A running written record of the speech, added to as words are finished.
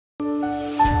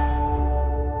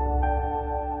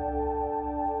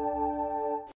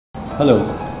Hello,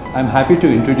 I'm happy to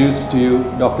introduce to you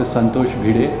Dr. Santosh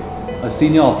Bhide, a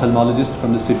senior ophthalmologist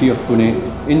from the city of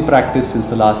Pune in practice since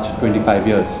the last 25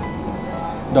 years.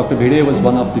 Dr. Bhide was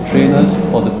one of the trainers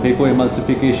for the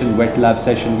phacoemulsification wet lab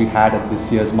session we had at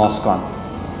this year's MOSCON.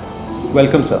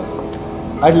 Welcome, sir.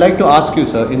 I'd like to ask you,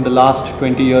 sir, in the last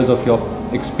 20 years of your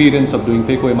experience of doing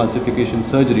phacoemulsification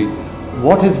surgery,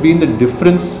 what has been the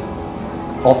difference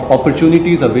of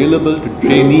opportunities available to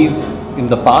trainees in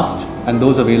the past and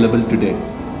those available today?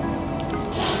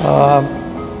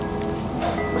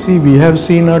 See, we have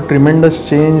seen a tremendous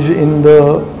change in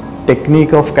the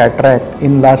technique of cataract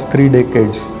in last 3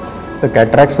 decades. The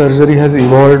cataract surgery has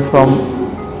evolved from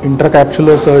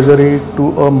intracapsular surgery to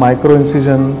a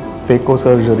microincision phaco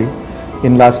surgery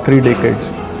in last 3 decades.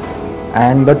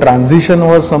 And the transition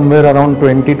was somewhere around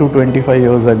 20 to 25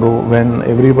 years ago when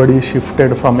everybody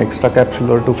shifted from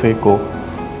extracapsular to phaco.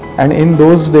 And in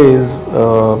those days,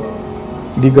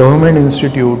 the government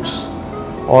institutes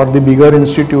or the bigger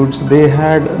institutes, they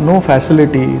had no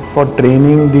facility for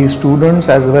training the students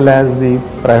as well as the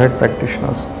private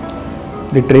practitioners.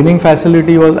 The training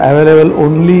facility was available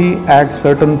only at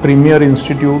certain premier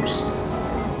institutes,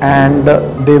 and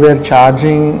they were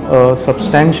charging a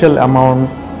substantial amount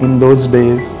in those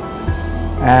days,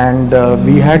 and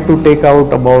we had to take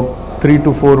out about 3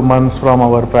 to 4 months from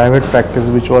our private practice,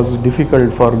 which was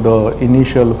difficult for the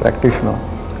initial practitioner.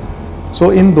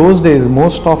 So in those days,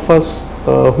 most of us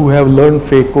who have learned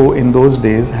phaco in those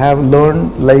days have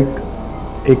learned like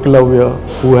Eklavya,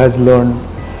 who has learned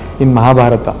in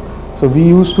Mahabharata. So we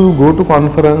used to go to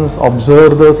conference,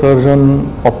 observe the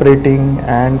surgeon operating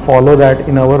and follow that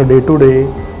in our day-to-day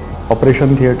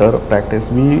operation theatre practice.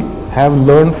 We have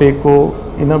learned phaco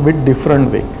in a bit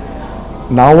different way.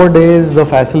 Nowadays the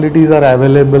facilities are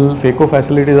available, phaco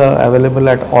facilities are available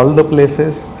at all the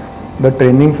places. The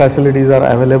training facilities are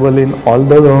available in all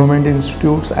the government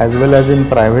institutes as well as in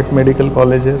private medical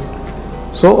colleges.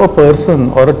 So a person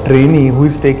or a trainee who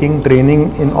is taking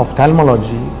training in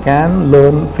ophthalmology can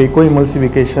learn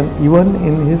phacoemulsification even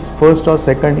in his first or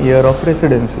second year of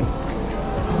residency.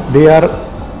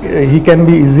 He can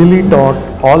be easily taught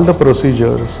all the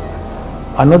procedures.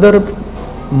 Another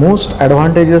most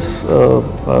advantageous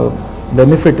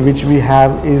benefit which we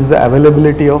have is the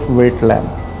availability of wet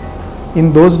lab.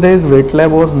 In those days, wet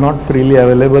lab was not freely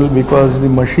available because the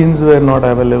machines were not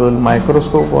available,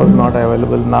 microscope was not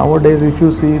available. Nowadays, if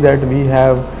you see that we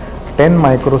have 10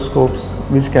 microscopes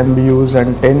which can be used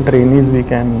and 10 trainees we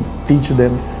can teach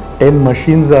them, 10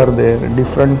 machines are there,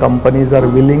 different companies are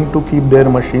willing to keep their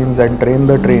machines and train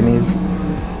the trainees.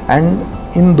 And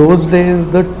in those days,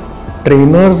 the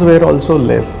trainers were also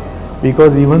less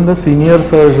because even the senior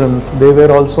surgeons, they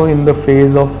were also in the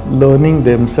phase of learning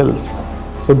themselves.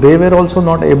 So they were also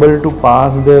not able to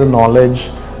pass their knowledge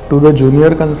to the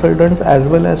junior consultants as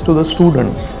well as to the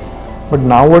students. But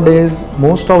nowadays,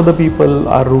 most of the people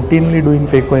are routinely doing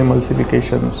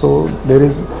phacoemulsification. So there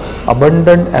is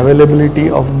abundant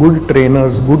availability of good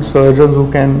trainers, good surgeons who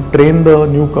can train the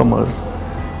newcomers.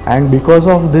 And because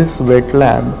of this wet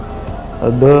lab,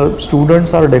 the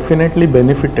students are definitely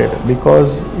benefited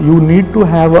because you need to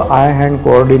have eye-hand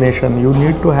coordination, you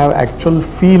need to have actual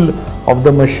feel of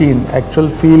the machine, actual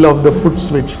feel of the foot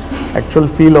switch, actual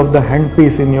feel of the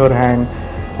handpiece in your hand,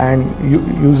 and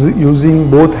using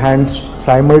both hands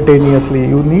simultaneously.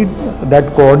 You need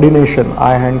that coordination,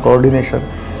 eye-hand coordination,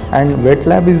 and wet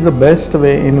lab is the best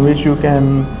way in which you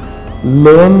can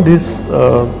learn this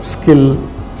skill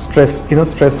in a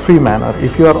stress-free manner.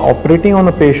 If you are operating on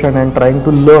a patient and trying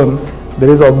to learn, there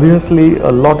is obviously a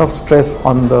lot of stress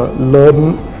on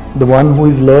the one who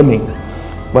is learning.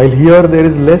 While here there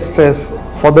is less stress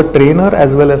for the trainer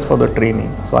as well as for the trainee.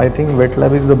 So I think wet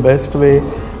lab is the best way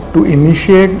to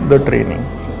initiate the training.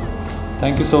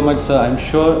 Thank you so much, sir. I'm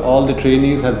sure all the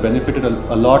trainees have benefited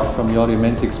a lot from your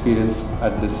immense experience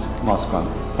at this MOSCON.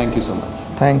 Thank you so much.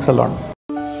 Thanks a lot.